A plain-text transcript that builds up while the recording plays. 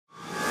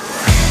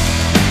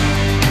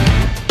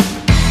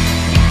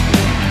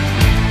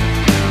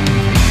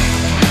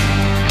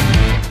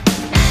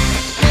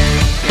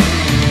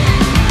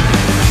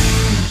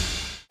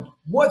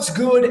What's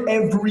good,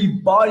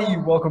 everybody?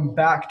 Welcome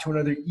back to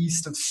another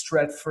East of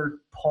Stretford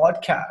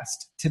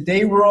podcast.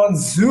 Today we're on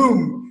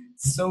Zoom,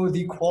 so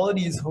the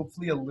quality is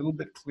hopefully a little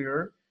bit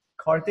clearer.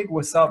 Karthik,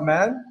 what's up,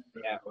 man?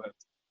 Yeah, but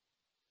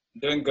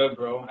doing good,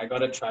 bro. I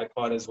got a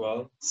tripod as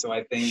well, so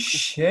I think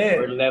Shit.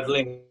 we're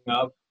leveling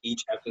up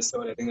each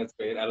episode. I think that's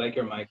great. I like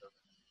your mic.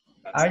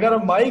 I got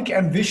a mic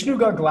and Vishnu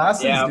got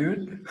glasses, Yeah.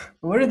 dude.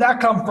 Where did that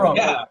come from?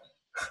 Yeah,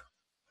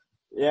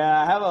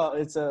 Yeah, I have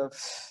it's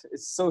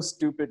so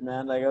stupid,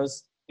 man. Like I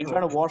was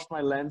trying to wash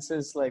my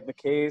lenses, like the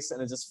case,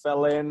 and it just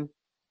fell in.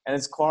 And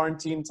it's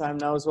quarantine time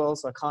now as well,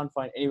 so I can't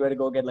find anywhere to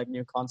go get like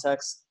new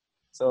contacts.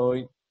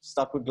 So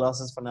stuck with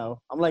glasses for now.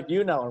 I'm like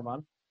you now,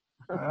 Arman.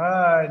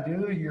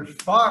 Dude, you're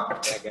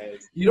fucked. yeah,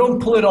 guys. You don't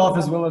pull it off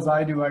as well as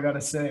I do, I gotta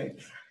say.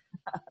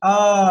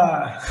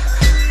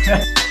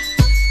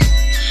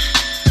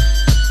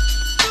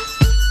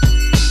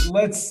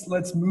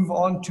 Let's move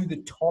on to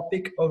the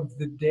topic of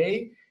the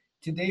day.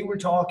 Today we're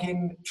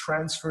talking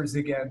transfers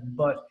again,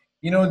 but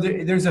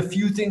there's a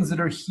few things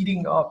that are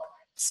heating up,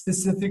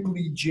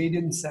 specifically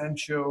Jadon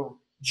Sancho,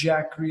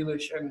 Jack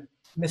Grealish, and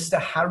Mr.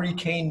 Harry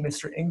Kane,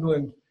 Mr.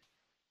 England.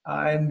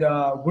 And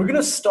we're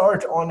gonna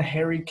start on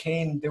Harry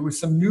Kane. There was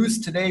some news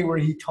today where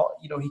he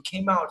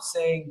came out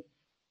saying,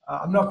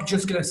 "I'm not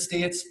just gonna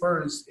stay at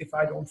Spurs if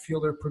I don't feel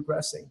they're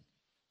progressing."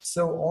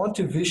 So on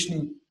to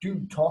Vishnu.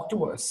 Dude, talk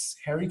to us.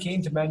 Harry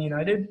Kane to Man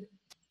United?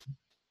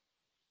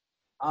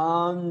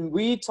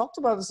 We talked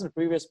about this in a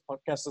previous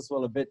podcast as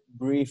well, a bit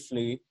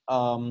briefly.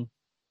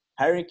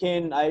 Harry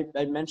Kane, I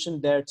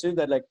mentioned there too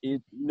that like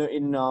he'd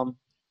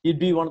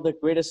be one of the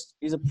greatest.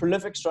 He's a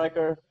prolific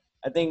striker.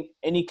 I think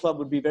any club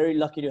would be very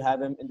lucky to have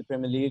him in the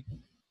Premier League.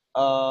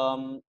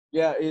 I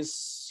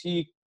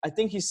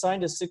think he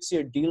signed a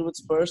 6-year deal with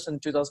Spurs in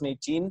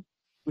 2018,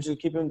 which will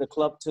keep him in the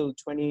club till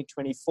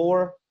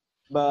 2024.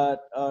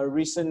 But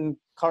recent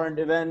current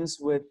events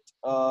with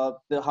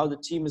how the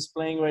team is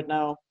playing right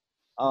now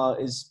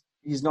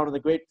he's not in a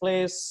great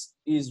place.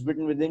 He's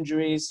ridden with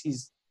injuries.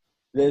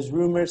 There's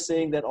rumors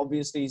saying that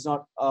obviously he's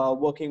not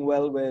working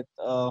well with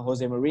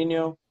Jose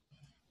Mourinho.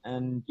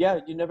 And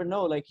yeah, you never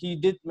know. Like he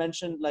did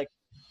mention, like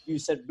you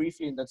said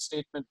briefly in that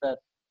statement, that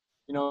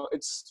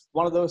it's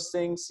one of those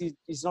things. He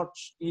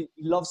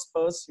loves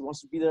Spurs. He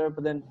wants to be there,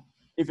 but then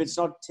if it's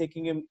not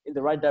taking him in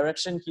the right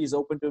direction, he's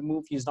open to a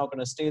move. He's not going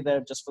to stay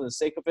there just for the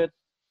sake of it.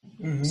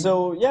 Mm-hmm.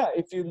 So yeah,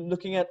 if you're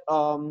looking at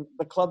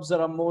the clubs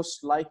that are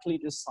most likely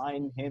to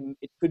sign him,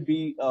 it could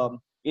be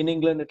in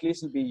England at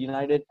least. It'll be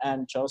United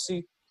and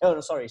Chelsea. Oh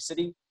no, sorry,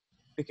 City,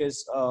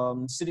 because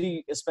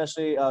City,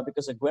 especially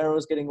because Aguero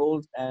is getting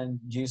old and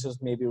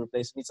Jesus may be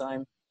replaced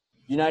anytime.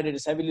 United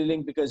is heavily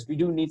linked because we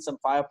do need some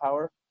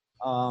firepower.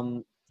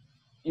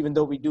 Even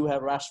though we do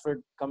have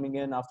Rashford coming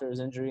in after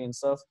his injury and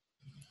stuff,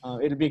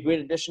 it'll be a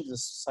great addition to the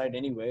side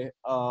anyway.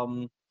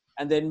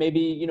 And then maybe,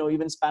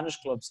 even Spanish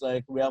clubs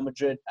like Real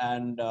Madrid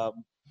and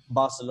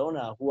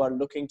Barcelona, who are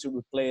looking to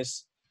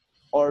replace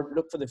or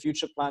look for the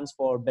future plans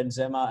for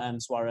Benzema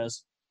and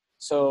Suarez.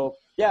 So,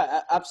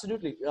 yeah,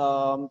 absolutely.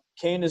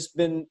 Kane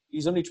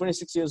he's only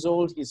 26 years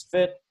old. He's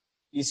fit.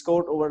 He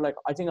scored over,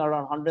 I think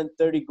around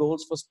 130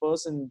 goals for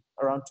Spurs in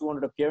around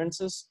 200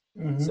 appearances.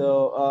 Mm-hmm.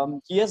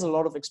 So, he has a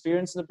lot of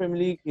experience in the Premier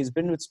League. He's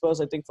been with Spurs,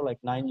 I think, for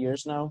 9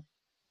 years now.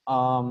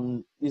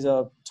 He's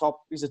a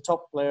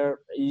top player.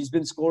 He's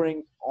been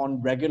scoring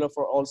on regular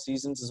for all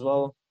seasons as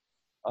well.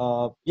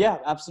 Yeah,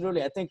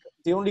 absolutely. I think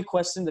the only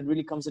question that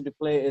really comes into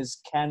play is,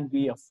 can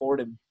we afford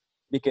him?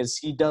 Because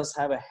he does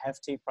have a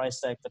hefty price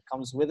tag that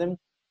comes with him.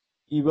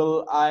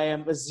 I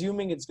am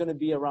assuming it's going to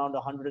be around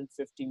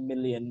 150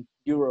 million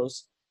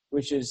euros,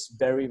 which is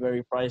very,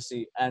 very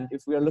pricey. And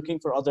if we are looking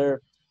for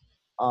other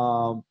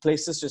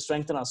places to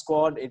strengthen our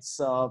squad, it's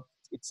a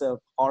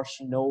harsh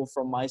no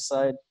from my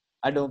side.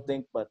 I don't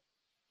think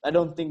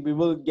we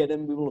will get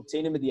him. We will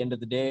obtain him at the end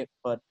of the day.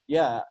 But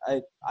yeah,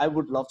 I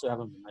would love to have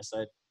him on my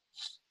side.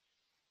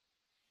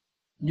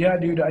 Yeah,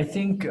 dude, I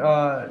think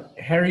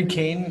Harry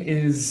Kane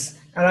is,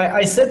 and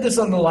I said this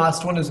on the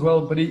last one as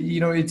well, but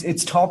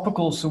it's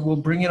topical, so we'll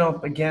bring it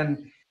up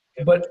again.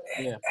 But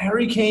yeah.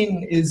 Harry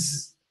Kane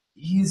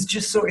he's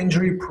just so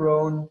injury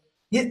prone.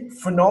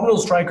 Phenomenal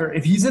striker.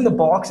 If he's in the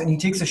box and he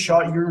takes a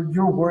shot,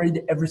 you're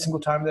worried every single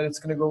time that it's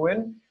going to go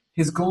in.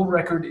 His goal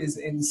record is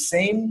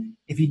insane.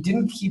 If he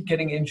didn't keep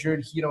getting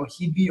injured,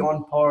 he'd be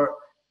on par,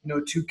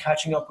 to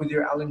catching up with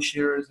your Alan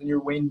Shearers and your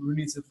Wayne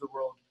Rooneys of the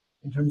world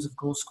in terms of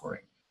goal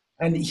scoring.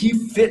 And he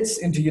fits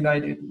into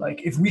United.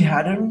 Like, if we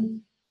had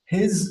him,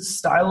 his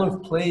style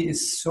of play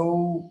is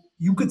so,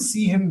 you could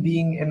see him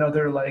being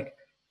another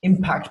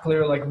impact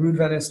player like Ruud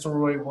van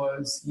Nistelrooy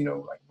was,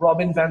 like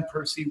Robin van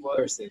Persie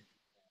was.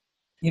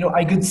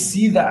 I could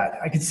see that.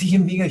 I could see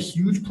him being a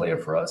huge player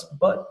for us,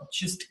 but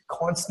just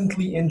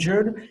constantly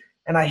injured.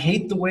 And I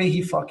hate the way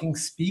he fucking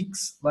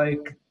speaks.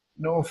 Like,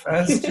 no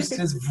offense, just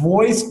his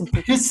voice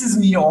pisses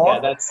me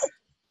off.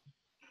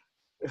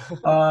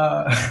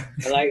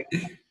 Yeah,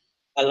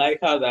 I like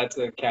how that's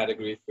a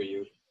category for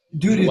you.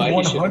 Dude, it's why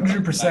he shouldn't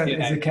come to Man 100% is a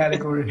United.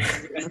 category.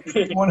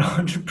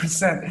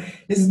 100%.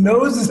 His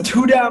nose is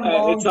too damn They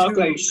long talk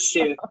like too.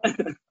 shit.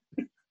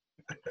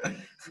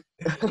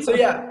 So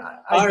yeah,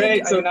 I All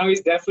think right, so now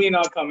he's definitely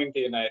not coming to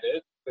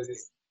United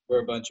because we're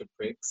a bunch of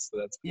pricks. So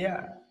that's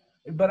yeah,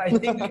 but I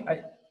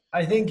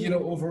think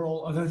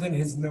overall, other than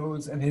his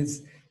nose and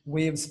his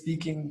way of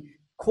speaking,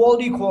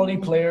 quality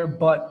player,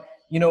 but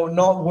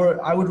not where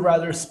I would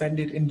rather spend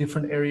it in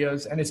different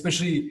areas, and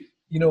especially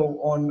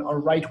on a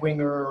right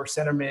winger or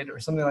center mid or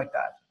something like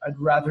that. I'd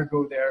rather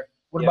go there.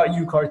 What yeah. about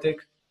you, Karthik?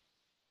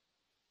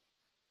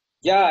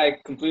 Yeah, I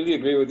completely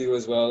agree with you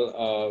as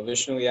well.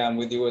 Vishnu, yeah, I'm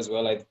with you as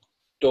well. I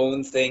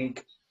don't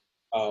think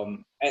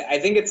I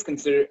think it's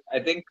considered. I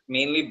think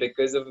mainly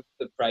because of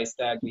the price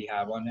tag we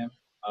have on him.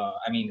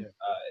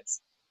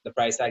 It's the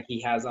price tag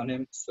he has on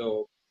him.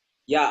 So,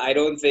 yeah, I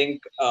don't think.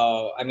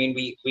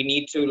 We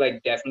need to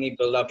like definitely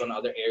build up on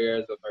other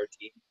areas of our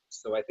team.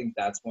 So I think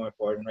that's more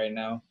important right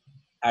now.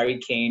 Harry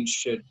Kane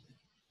should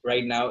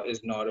right now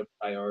is not a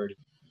priority,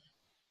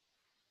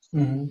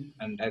 Mm-hmm.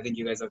 and I think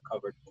you guys have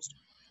covered most of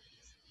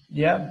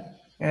Yeah,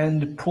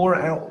 and poor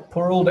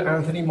old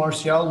Anthony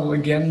Martial will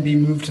again be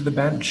moved to the it.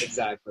 bench.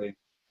 Exactly.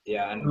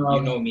 Yeah, and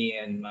you know Um, me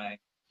and my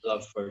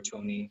love for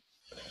Tony.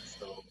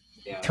 So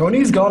yeah,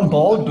 Tony's gone I'm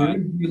bald, not.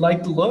 dude. You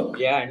like the look?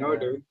 Yeah, I know, Yeah.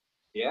 dude.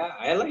 Yeah,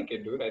 I like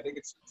it, dude. I think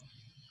it's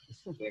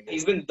like,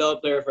 he's been the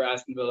player for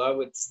Aston Villa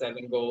with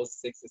 7 goals,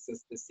 6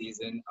 assists this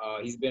season.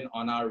 He's been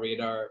on our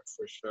radar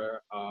for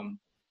sure.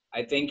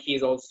 I think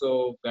he's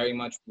also very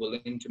much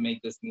willing to make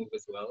this move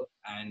as well,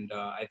 and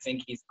I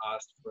think he's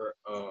asked for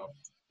uh,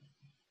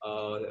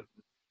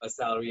 a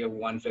salary of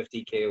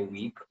 150K a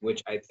week,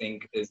 which I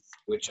think is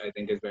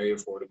very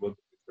affordable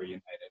for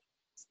United.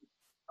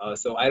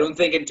 So I don't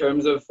think in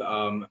terms of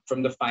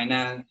from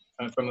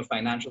a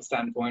financial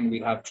standpoint,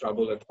 we'd have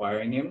trouble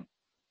acquiring him.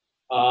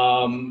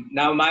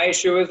 Now my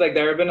issue is like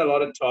there have been a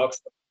lot of talks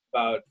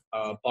about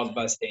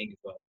Pogba staying as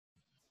well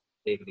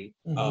lately.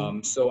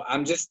 Mm-hmm. So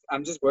I'm just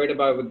worried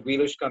about with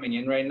Grealish coming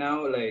in right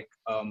now. Like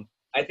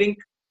I think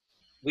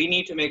we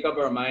need to make up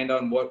our mind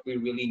on what we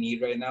really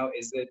need right now.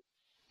 Is it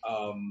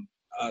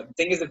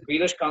thing is if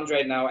Grealish comes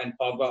right now and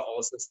Pogba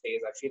also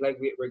stays, I feel like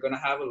we're gonna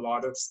have a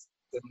lot of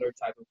similar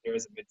type of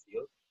players in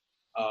midfield.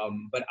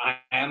 But I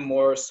am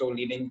more so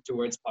leaning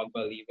towards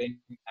Pogba leaving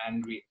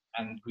and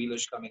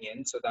Grealish coming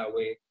in, so that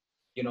way,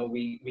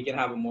 we can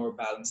have a more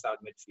balanced out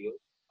midfield.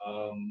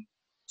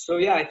 So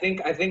yeah, I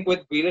think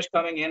with Grealish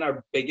coming in,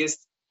 our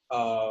biggest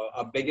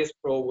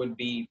pro would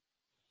be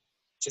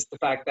just the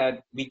fact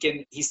that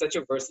he's such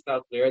a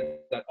versatile player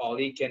that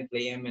Ollie can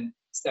play him in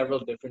several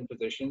different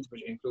positions,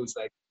 which includes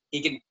like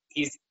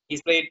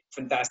he's played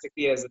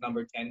fantastically as a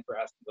number 10 for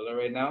Aston Villa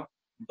right now.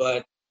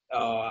 But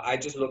I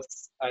just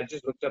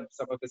looked up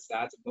some of his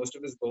stats. Most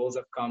of his goals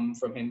have come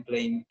from him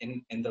playing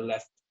in the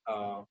left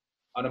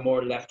on a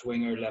more left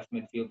winger, left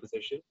midfield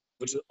position,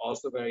 which is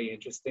also very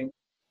interesting.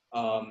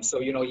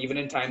 So even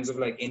in times of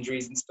like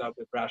injuries and stuff,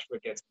 if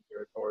Rashford gets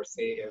injured, or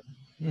say if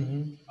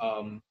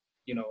Mm-hmm.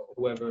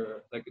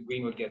 whoever like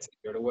Greenwood gets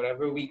injured or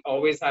whatever, we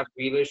always have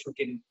Grealish who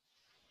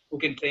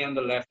can play on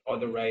the left or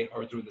the right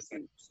or through the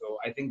center. So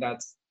I think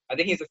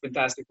he's a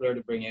fantastic player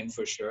to bring in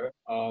for sure.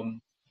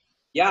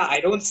 Yeah, I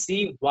don't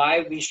see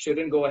why we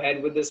shouldn't go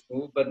ahead with this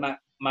move, but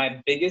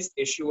my biggest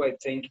issue I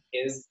think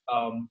is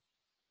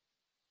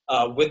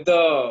with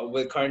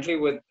currently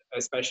with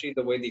especially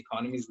the way the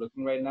economy is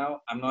looking right now,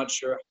 I'm not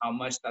sure how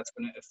much that's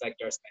going to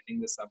affect our spending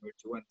this summer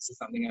too. And this is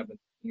something I've been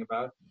thinking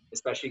about,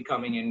 especially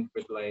coming in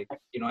with like,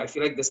 I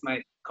feel like this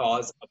might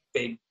cause a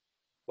big.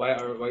 Why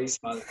are you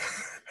smiling?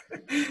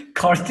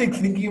 Karthik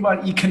thinking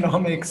about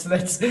economics.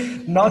 That's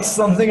not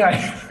something I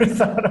ever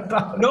thought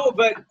about. No,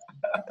 but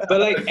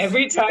like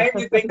every time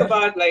you think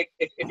about like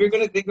if you're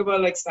gonna think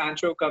about like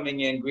Sancho coming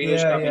in,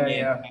 Grealish Yeah, coming yeah, in,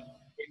 yeah. and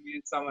bringing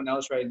in someone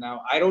else right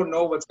now, I don't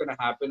know what's gonna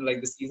happen. Like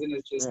the season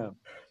is just Yeah.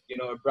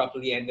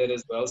 abruptly ended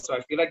as well. So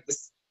I feel like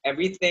this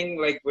everything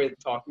like we're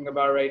talking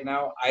about right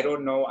now, I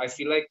don't know. I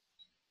feel like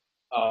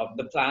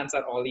the plans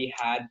that Ollie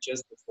had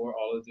just before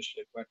all of the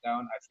shit went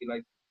down, I feel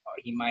like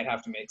he might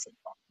have to make some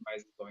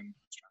compromises going into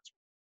this transfer.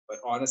 But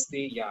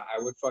honestly, yeah, I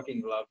would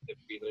fucking love if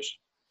Grealish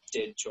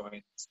did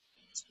join.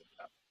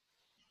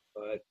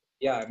 But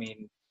yeah, I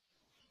mean,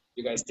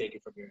 you guys take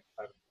it from here.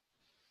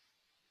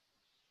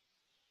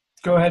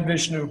 Go ahead,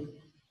 Vishnu.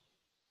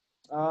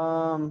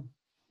 Um,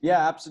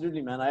 yeah,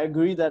 absolutely, man. I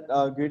agree that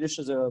Grealish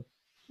is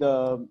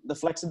the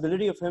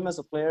flexibility of him as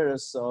a player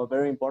is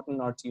very important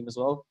in our team as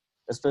well,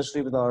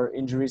 especially with our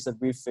injuries that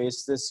we've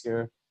faced this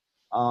year.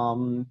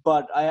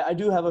 But I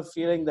do have a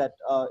feeling that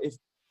if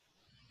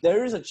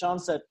there is a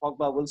chance that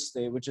Pogba will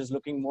stay, which is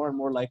looking more and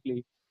more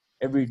likely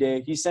every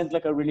day. He sent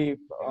like a really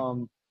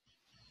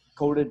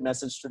coded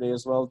message today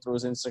as well through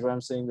his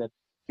Instagram saying that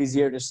he's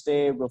here to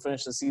stay, we'll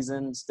finish the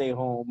season, stay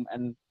home,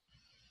 and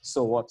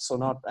so what, so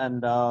not.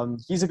 And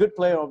he's a good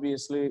player,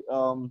 obviously.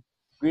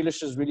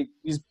 Grealish is really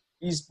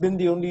he's been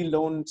the only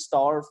lone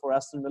star for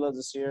Aston Villa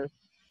this year,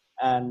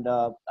 and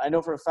I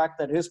know for a fact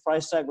that his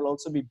price tag will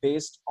also be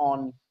based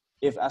on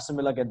if Aston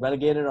Villa get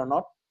relegated or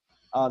not.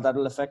 that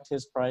will affect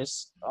his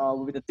price. I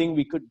think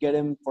we could get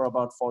him for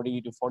about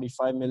 40 to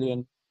 45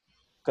 million,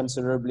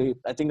 considerably.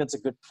 I think that's a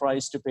good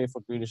price to pay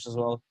for Grealish as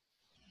well.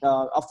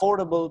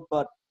 Affordable,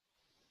 but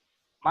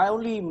my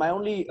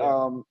only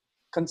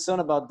concern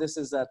about this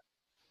is that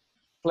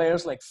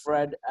players like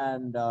Fred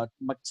and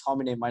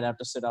McTominay might have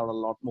to sit out a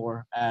lot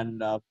more.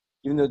 And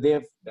even though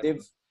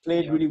they've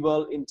played really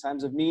well in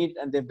times of need,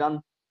 and they've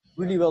done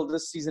really well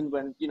this season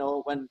when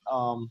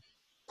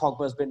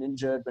Pogba's been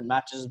injured, when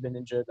Matches has been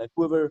injured, like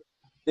whoever,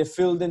 they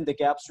filled in the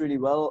gaps really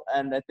well.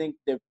 And I think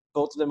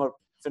both of them are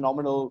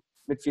phenomenal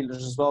midfielders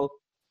as well.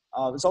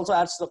 This also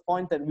adds to the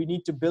point that we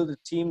need to build a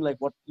team like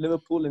what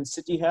Liverpool and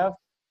City have,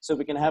 so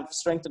we can have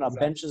strength in our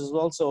benches as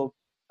well. So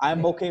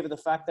I'm okay with the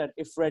fact that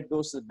if Fred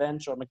goes to the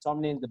bench or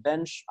McTominay in the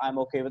bench, I'm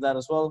okay with that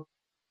as well.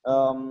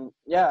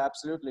 Yeah,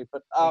 absolutely.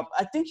 But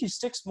I think he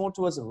sticks more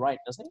towards the right,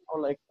 doesn't he? Or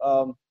like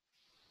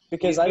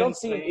because I don't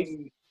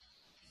see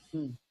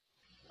him.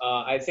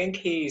 I think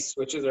he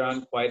switches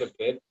around quite a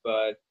bit,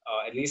 but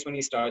at least when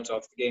he starts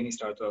off the game, he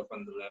starts off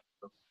on the left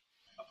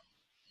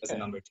as a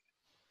number 10.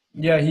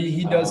 Yeah,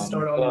 he does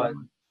start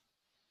on.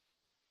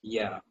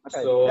 Yeah.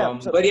 Okay. So,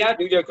 but yeah,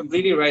 dude, you're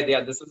completely right.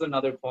 Yeah, this was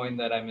another point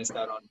that I missed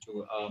out on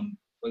too.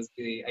 Was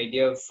the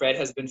idea of Fred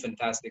has been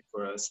fantastic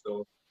for us.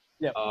 So,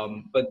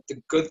 but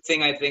the good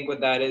thing I think with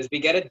that is we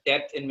get a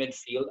depth in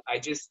midfield.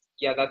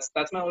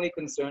 That's my only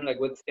concern. Like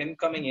with him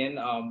coming in,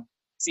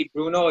 see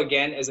Bruno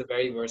again is a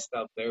very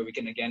versatile player. We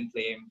can again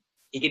play him.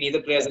 He can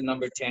either play as a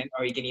number 10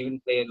 or he can even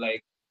play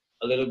like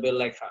a little bit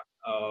like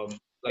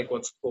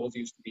what Scholes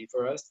used to be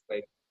for us.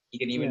 Like he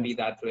can even be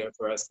that player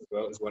for us as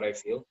well, is what I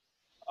feel.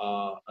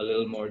 A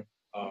little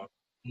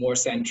more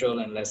central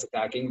and less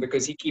attacking,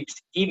 because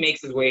he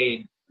makes his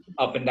way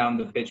up and down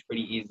the pitch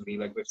pretty easily.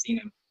 Like we've seen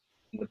him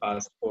in the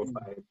past 4 or 5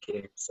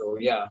 games. So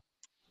yeah,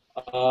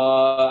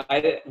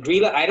 Grealish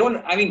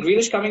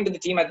coming to the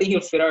team, I think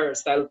he'll fit our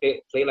style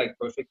play like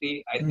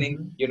perfectly. I think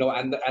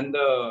and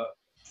the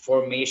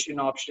formation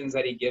options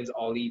that he gives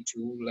Ollie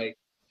too, like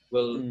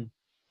will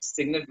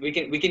we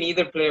can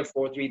either play a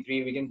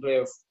 4-3-3, we can play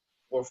a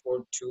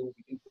 4-4-2,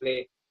 we can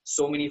play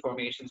so many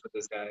formations with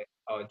this guy.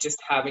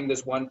 Just having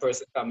this one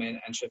person come in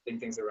and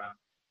shifting things around.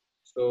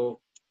 So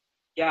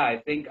yeah, I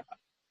think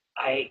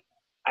I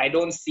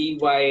don't see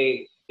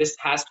why this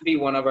has to be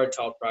one of our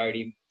top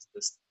priority moves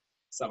this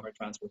summer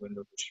transfer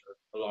window for sure,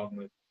 along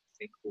with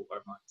Sekou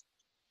Armand.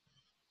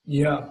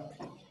 Yeah,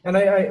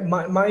 and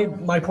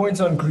my points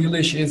on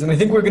Grealish is, and I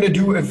think we're going to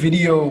do a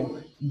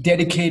video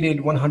dedicated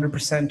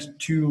 100%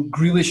 to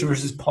Grealish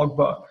versus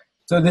Pogba.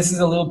 So this is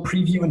a little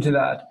preview into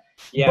that.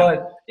 Yeah.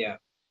 But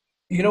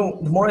you know,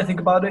 the more I think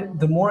about it,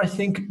 the more I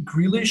think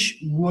Grealish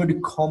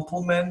would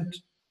complement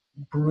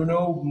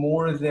Bruno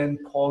more than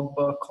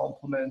Pogba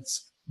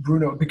complements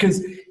Bruno.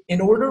 Because in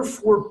order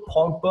for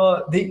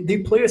Pogba, they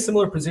play a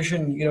similar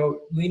position, you know,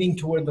 leaning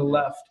toward the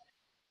left.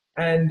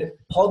 And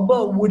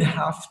Pogba would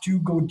have to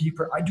go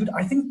deeper. I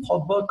think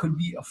Pogba could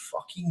be a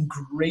fucking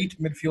great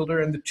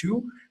midfielder in the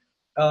two,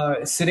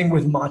 sitting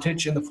with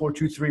Matic in the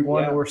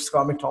 4-2-3-1 or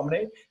Scott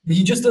McTominay.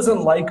 He just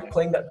doesn't like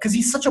playing that because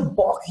he's such an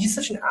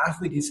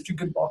athlete. He's such a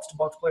good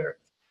box-to-box player.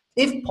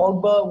 If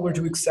Pogba were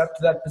to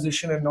accept that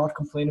position and not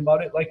complain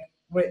about it, like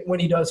when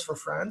he does for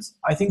France,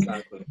 I think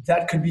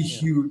that could be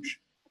huge.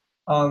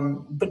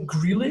 But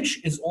Grealish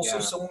is also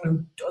someone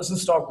who doesn't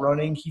stop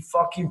running. He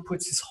fucking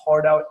puts his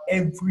heart out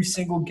every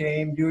single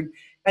game, dude.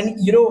 And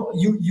you know,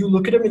 you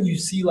look at him and you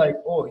see like,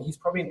 oh, he's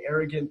probably an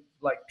arrogant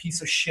like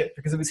piece of shit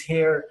because of his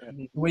hair,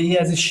 the way he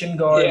has his shin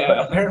guard. But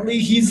apparently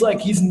he's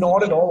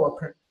not at all.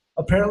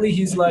 Apparently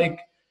he's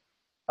like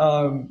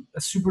a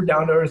super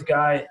down to earth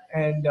guy.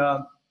 And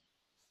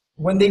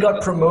when they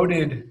got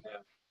promoted,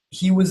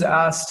 he was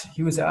asked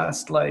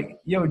like,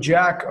 yo,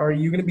 Jack, are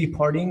you gonna be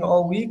partying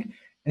all week?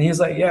 And he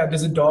was like, yeah,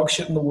 there's a dog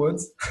shit in the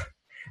woods.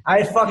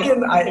 There's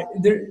something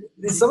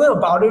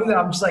about him that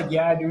I'm just like,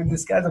 yeah, dude,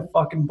 this guy's a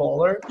fucking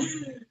baller.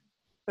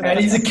 And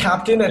he's a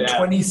captain at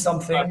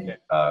 20-something.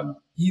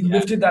 He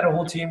lifted that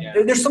whole team.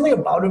 There's something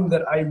about him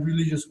that I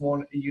really just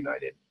want at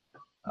United.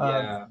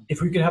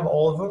 If we could have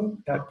all of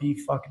them, that'd be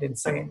fucking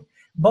insane.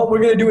 But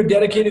we're going to do a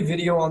dedicated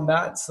video on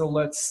that, so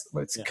let's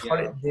cut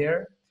it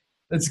there.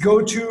 Let's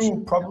go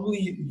to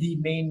probably the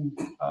main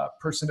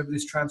person of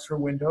this transfer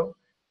window,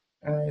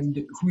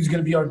 and who's going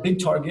to be our big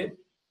target,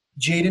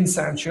 Jadon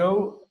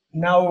Sancho.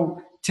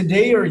 Now,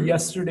 today or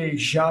yesterday,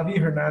 Xavi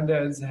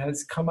Hernandez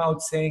has come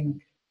out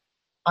saying,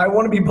 I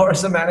want to be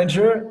Barca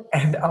manager,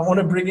 and I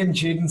want to bring in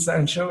Jadon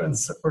Sancho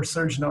or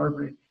Serge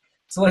Gnabry.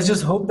 So let's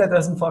just hope that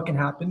doesn't fucking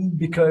happen,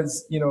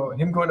 because, you know,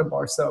 him going to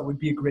Barca would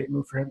be a great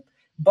move for him.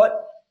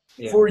 But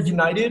for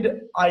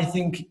United, I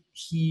think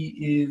he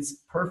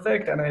is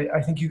perfect, and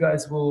I think you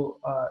guys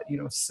will,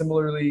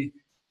 similarly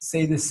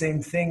say the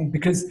same thing,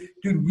 because,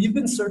 dude, we've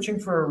been searching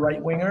for a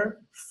right winger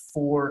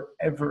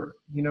forever.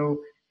 You know,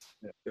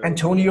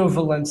 Antonio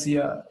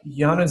Valencia,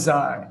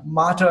 Januzaj,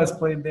 Mata has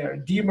played there,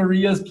 Di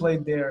Maria's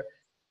played there,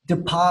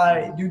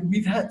 Depay. Dude,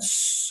 we've had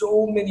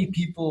so many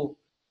people,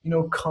 you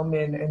know, come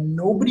in, and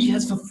nobody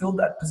has fulfilled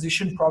that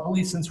position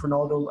properly since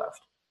Ronaldo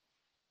left.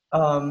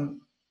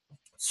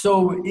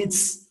 So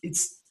it's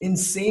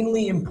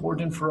insanely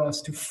important for us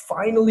to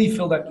finally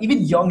fill that.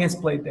 Even Young has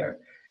played there,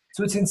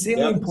 so it's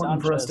insanely Yep.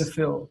 important for us to Sanchez.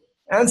 fill.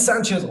 And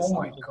Sanchez, oh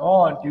my Sanchez.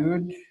 god,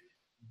 dude!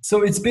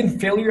 So it's been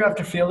failure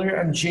after failure.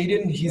 And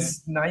Jaden, Yeah.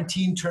 he's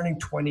 19, turning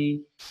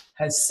 20,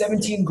 has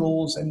 17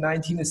 goals and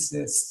 19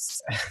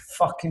 assists.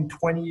 Fucking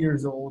 20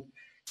 years old.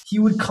 He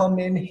would come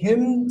in,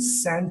 him,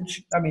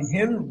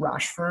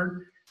 Rashford.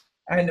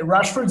 And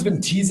Rashford's been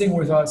teasing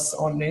with us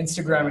on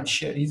Instagram and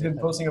shit. He's been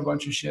posting a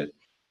bunch of shit.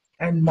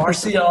 And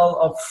Martial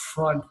up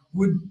front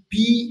would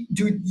be,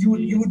 dude,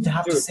 you would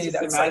have to Dude, say just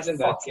that's imagine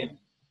like that team.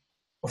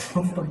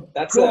 Oh my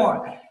That's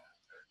god.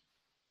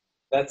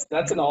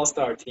 That's an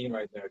all-star team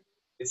right there.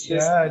 It's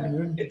just Yeah,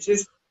 dude. it's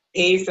just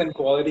pace and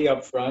quality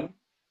up front.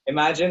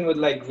 Imagine with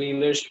like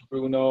Grealish,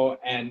 Bruno,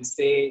 and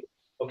say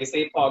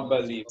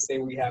Pogba leaves. Say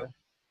we have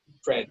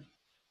Fred.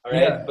 All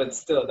right, Yeah. but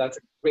still, that's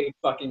a great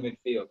fucking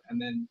midfield.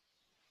 And then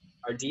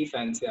our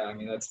defense, yeah, I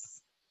mean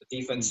that's the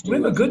defense We too.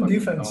 have a That's good fucking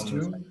defense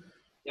phenomenal. too.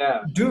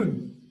 Yeah,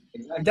 Dude,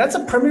 exactly. that's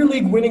a Premier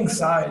League winning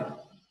side.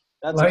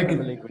 That's Like a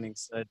Premier League winning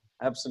side.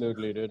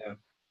 Absolutely, dude. Yeah.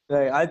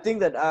 Like, I think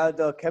that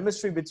the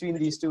chemistry between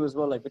these two as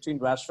well, like between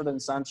Rashford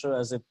and Sancho,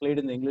 as they played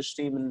in the English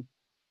team, and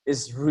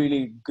is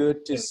really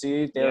good to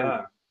see.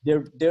 Yeah,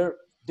 They're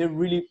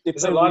really they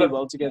there's a play lot really of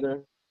well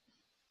together.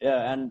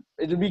 Yeah, and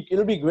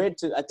it'll be great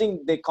to. I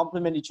think they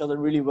complement each other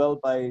really well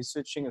by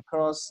switching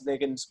across. They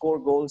can score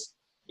goals,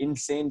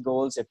 insane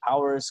goals. Their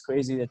power is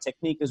crazy. Their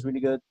technique is really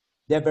good.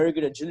 They have very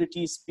good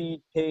agility,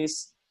 speed,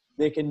 pace.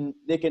 They can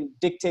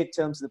dictate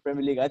terms in the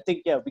Premier League. I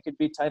think yeah, we could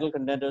be title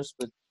contenders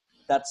with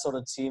that sort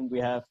of team we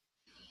have.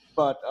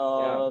 But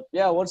yeah.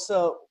 yeah, what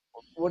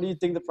do you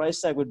think the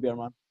price tag would be,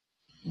 Arman?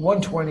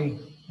 120.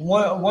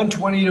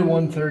 120 to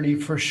 130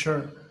 for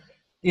sure.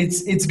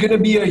 It's going to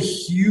be a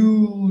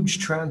huge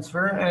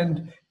transfer.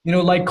 And, you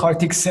know, like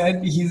Karthik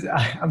said,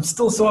 I'm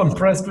still so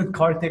impressed with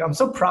Karthik. I'm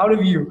so proud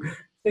of you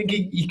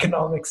thinking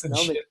economics and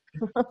Tell me. shit.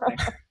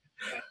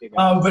 Exactly,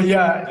 man. But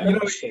yeah, you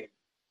know, Shame.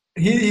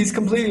 he's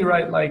completely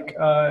right. Like,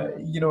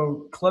 you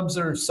know, clubs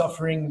are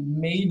suffering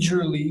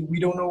majorly. We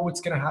don't know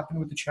what's going to happen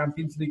with the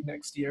Champions League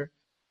next year.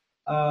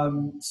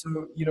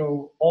 So, you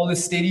know, all the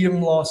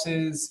stadium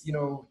losses, you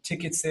know,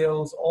 ticket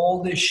sales,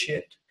 all this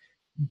shit.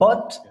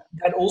 But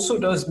that also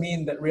does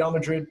mean that Real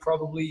Madrid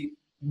probably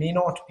may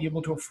not be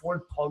able to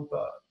afford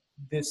Pogba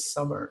this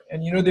summer.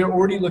 And, you know, they're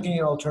already looking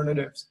at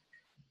alternatives.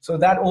 So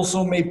that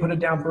also may put a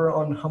damper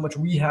on how much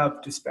we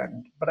have to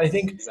spend. But I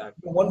think Exactly.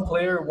 one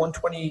player,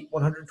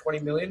 120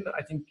 million,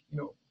 I think, you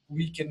know,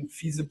 we can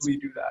feasibly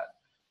do that.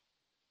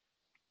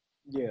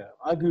 Yeah,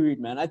 agreed,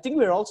 man. I think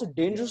we're also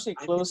dangerously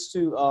close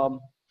to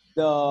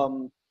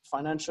the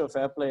financial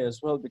fair play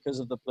as well because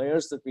of the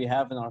players that we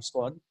have in our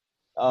squad.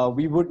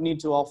 We would need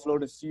to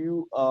offload a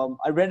few.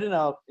 I read in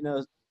a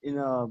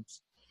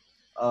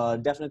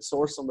definite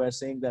source somewhere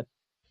saying that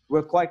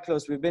we're quite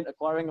close. We've been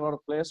acquiring a lot of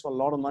players for a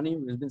lot of money.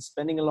 We've been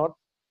spending a lot,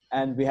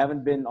 and we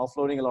haven't been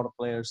offloading a lot of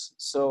players.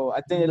 So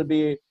I think it'll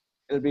be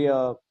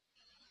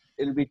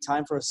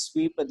time for a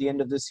sweep at the end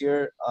of this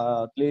year,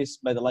 at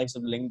least by the likes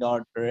of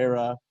Lingard,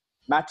 Pereira.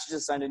 Matic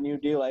just signed a new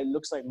deal. It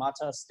looks like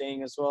Mata is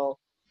staying as well.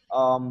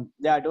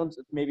 Yeah, I don't.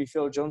 Maybe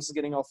Phil Jones is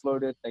getting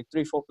offloaded. Like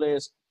 3-4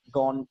 players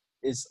gone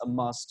is a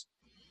must.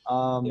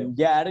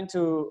 Yeah, adding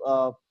to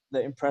the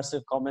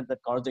impressive comment that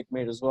Karthik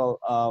made as well.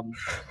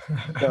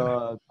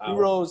 The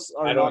Euros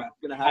are not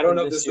going to happen I don't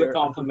know if this this is a year.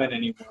 compliment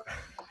anymore.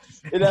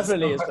 It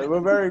definitely is, but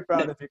we're very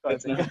proud of you,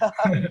 Karthik.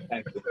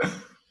 Thank you. No,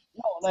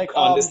 like the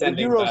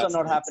Condescending Euros are not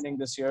bastards. happening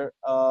this year.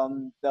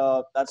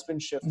 That's been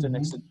shifted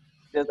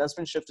That's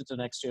been shifted to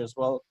next year as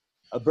well.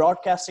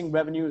 Broadcasting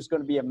revenue is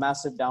going to be a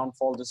massive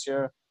downfall this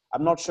year.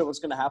 I'm not sure what's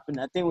going to happen.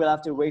 I think we'll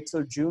have to wait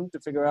till June to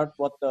figure out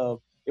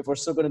if we're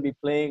still going to be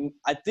playing.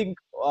 I think,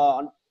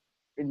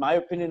 in my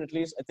opinion at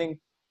least, I think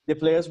the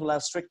players will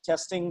have strict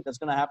testing that's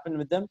going to happen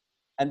with them,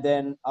 and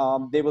then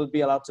they will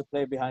be allowed to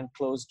play behind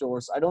closed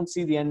doors. I don't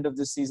see the end of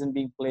this season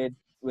being played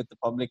with the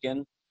public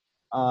in.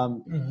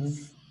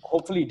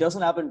 Hopefully it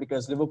doesn't happen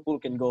because Liverpool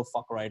can go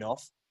fuck right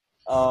off.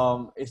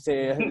 It'll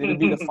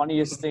be the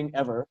funniest thing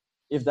ever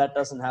if that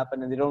doesn't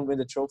happen and they don't win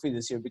the trophy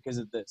this year because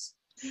of this.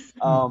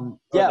 Yeah,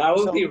 that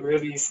would be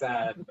really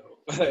sad though.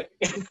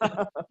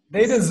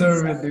 They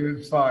deserve it,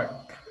 dude.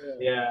 Fuck.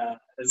 Yeah,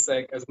 it's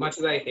like as much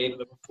as I hate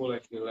Liverpool, I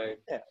feel like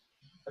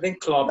I think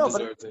Klopp No,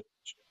 deserves it.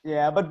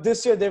 Yeah, but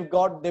this year they've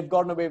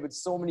gotten away with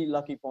so many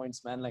lucky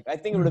points, man. Like I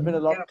think it would have been a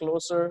lot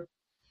closer.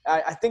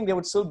 I think they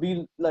would still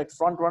be like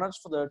front runners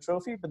for the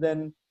trophy, but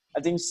then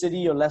I think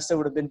City or Leicester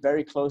would have been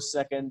very close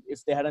second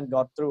if they hadn't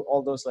got through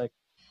all those like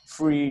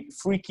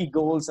freaky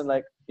goals and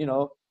like, you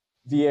know,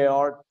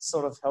 VAR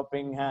sort of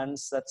helping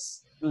hands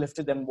that's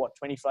lifted them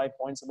 25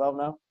 points above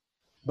now.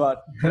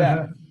 But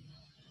yeah,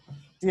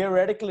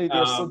 theoretically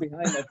they're still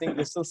behind. I think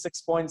there's still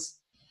 6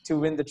 points to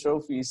win the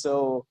trophy.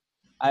 So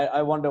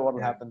I wonder what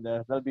will happen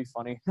there. That'll be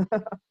funny.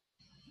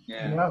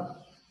 Yeah.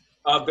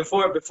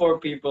 Before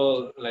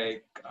people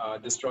like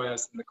destroy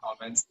us in the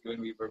comments,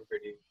 even we were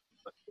pretty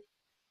lucky,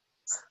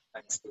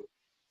 thanks to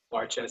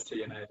Barchester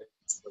United.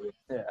 So,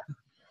 Yeah.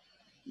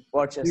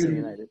 Barchester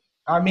United.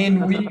 I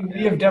mean,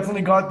 we have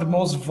definitely got the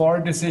most VAR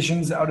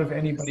decisions out of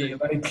anybody.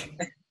 Like,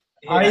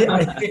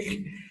 I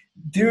think,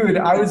 dude,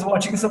 I was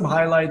watching some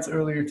highlights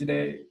earlier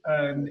today,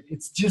 and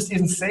it's just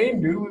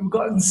insane, dude. We've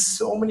gotten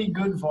so many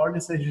good VAR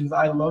decisions.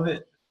 I love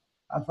it.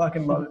 I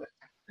fucking love it.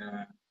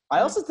 Yeah. I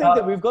also think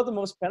that we've got the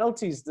most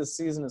penalties this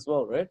season as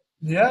well, right?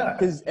 Yeah.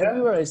 Because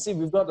everywhere I see,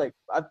 we've got like,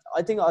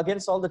 I think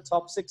against all the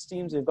top 6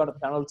 teams, we've got a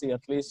penalty at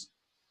least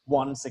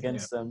once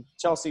against them.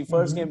 Chelsea,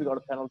 first game, we got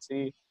a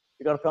penalty.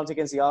 We got a penalty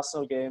against the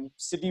Arsenal game.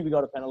 City, we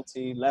got a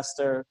penalty.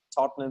 Leicester,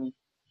 Tottenham.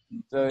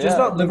 So, just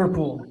not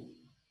Liverpool.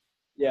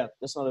 Yeah,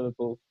 just not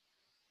Liverpool.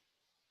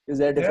 Because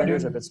their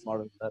defenders are a bit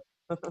smarter than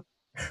that.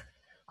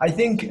 I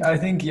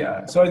think,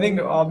 yeah. So I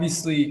think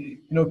obviously,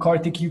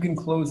 Karthik, you can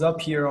close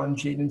up here on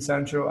Jadon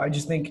Sancho. I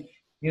just think,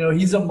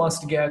 he's a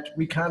must get.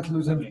 We can't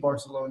lose him to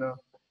Barcelona.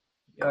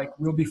 Like,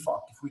 we'll be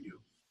fucked if we do.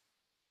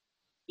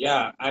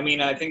 Yeah, I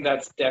mean, I think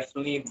that's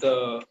definitely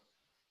the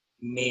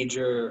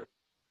major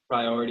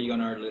priority on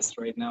our list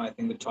right now. I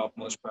think the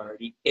topmost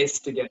priority is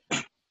to get,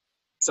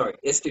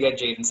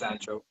 Jadon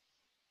Sancho.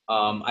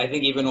 I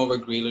think even over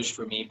Grealish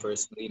for me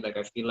personally. Like,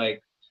 I feel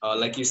like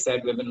you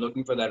said, we've been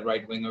looking for that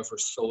right winger for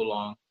so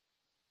long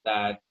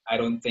that I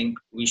don't think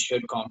we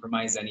should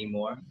compromise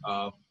anymore.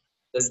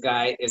 This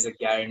guy is a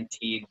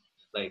guaranteed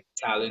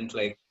talent.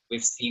 Like,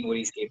 we've seen what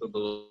he's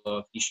capable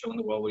of. He's shown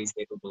the world what he's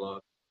capable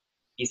of.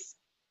 He's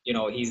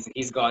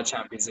got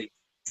Champions League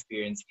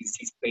experience.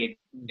 He's played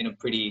in a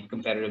pretty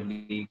competitive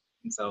league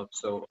himself.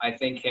 So I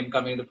think him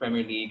coming to the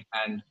Premier League,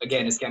 and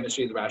again, his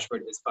chemistry with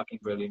Rashford is fucking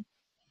brilliant.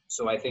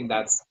 So I think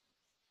that's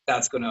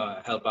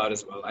gonna help out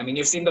as well. I mean,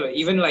 you've seen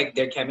even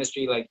their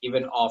chemistry,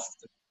 even off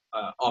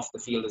the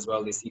field as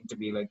well. They seem to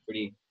be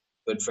pretty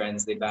good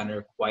friends. They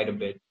banter quite a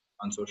bit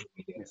on social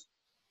media.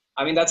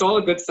 I mean, that's all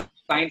a good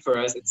sign for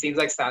us. It seems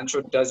like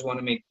Sancho does want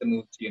to make the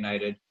move to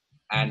United,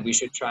 and we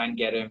should try and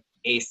get him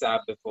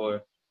ASAP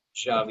before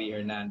Xavi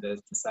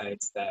Hernandez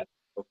decides that,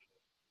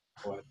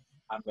 okay,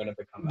 I'm going to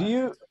become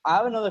I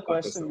have another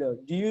question though.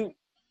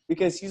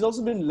 Because he's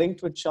also been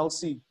linked with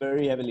Chelsea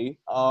very heavily.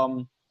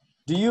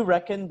 Do you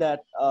reckon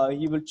that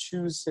he will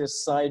choose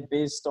his side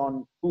based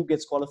on who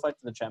gets qualified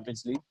for the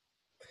Champions League?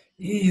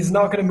 He's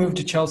not going to move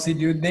to Chelsea,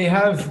 dude. They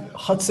have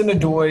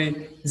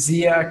Hudson-Odoi,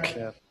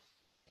 Ziyech,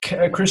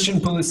 Christian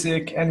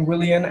Pulisic, and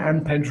Willian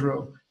and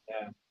Pedro.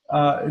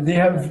 Yeah. They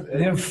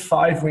have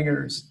 5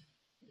 wingers.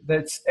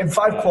 And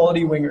 5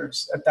 quality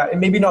wingers at that. And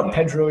maybe not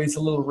Pedro, he's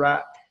a little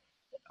rat.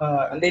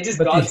 And they just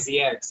got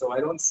Ziyech, so I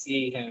don't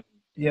see him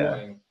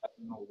going. I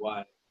don't know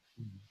why.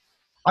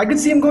 I could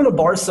see him going to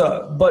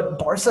Barca, but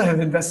Barca have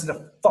invested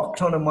a fuck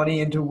ton of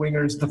money into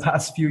wingers the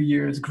past few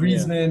years.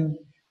 Griezmann,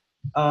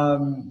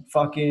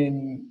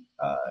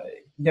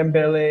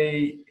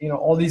 Dembele,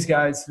 all these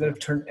guys that have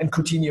turned, and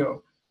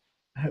Coutinho,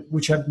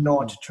 which have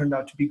not turned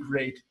out to be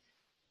great.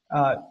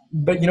 But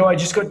I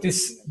just got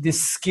this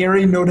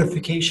scary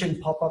notification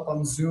pop up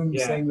on Zoom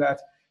saying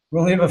that we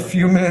only have a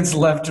few minutes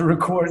left to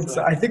record.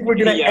 So I think we're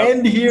gonna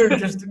end here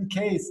just in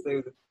case.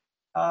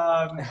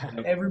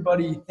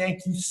 Everybody,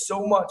 thank you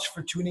so much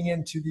for tuning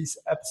in to this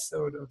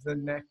episode of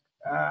the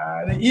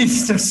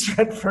East of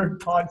Stretford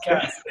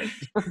podcast.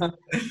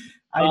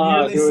 I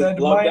nearly said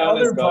my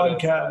other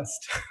podcast.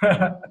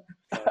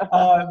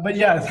 But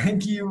yeah,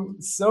 thank you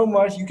so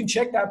much. You can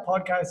check that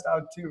podcast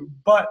out too.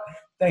 But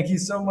thank you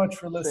so much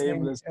for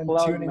listening and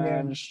tuning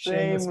in.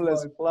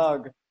 Shameless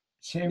plug.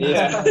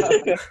 Shameless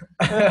plug.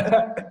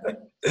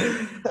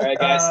 All right,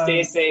 guys,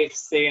 stay safe,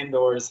 stay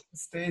indoors.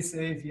 Stay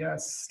safe,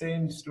 yes. Stay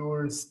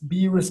indoors.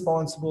 Be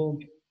responsible.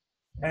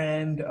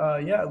 And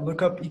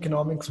look up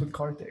economics with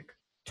Karthik.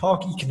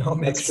 Talk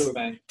economics. That's true,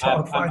 man.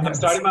 I'm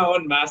starting my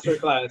own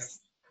masterclass.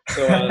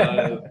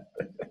 So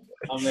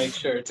I'll make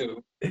sure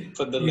to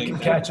put the link. You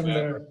can catch him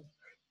there.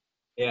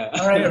 Yeah.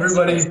 All right,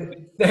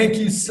 everybody. Thank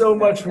you so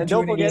much for tuning in.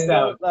 Don't forget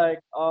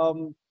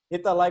to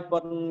hit that like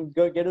button.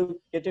 Go get to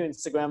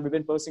Instagram. We've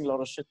been posting a lot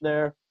of shit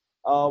there.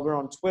 We're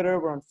on Twitter.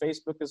 We're on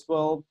Facebook as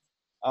well.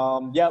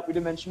 We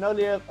did mention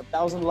earlier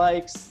 1,000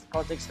 likes.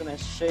 Karthik's gonna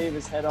shave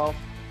his head off.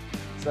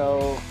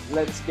 So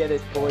let's get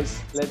it,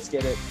 boys. Let's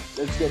get it.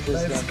 Let's get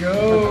this done. Let's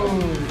go.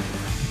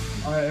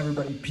 All right,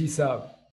 everybody. Peace out.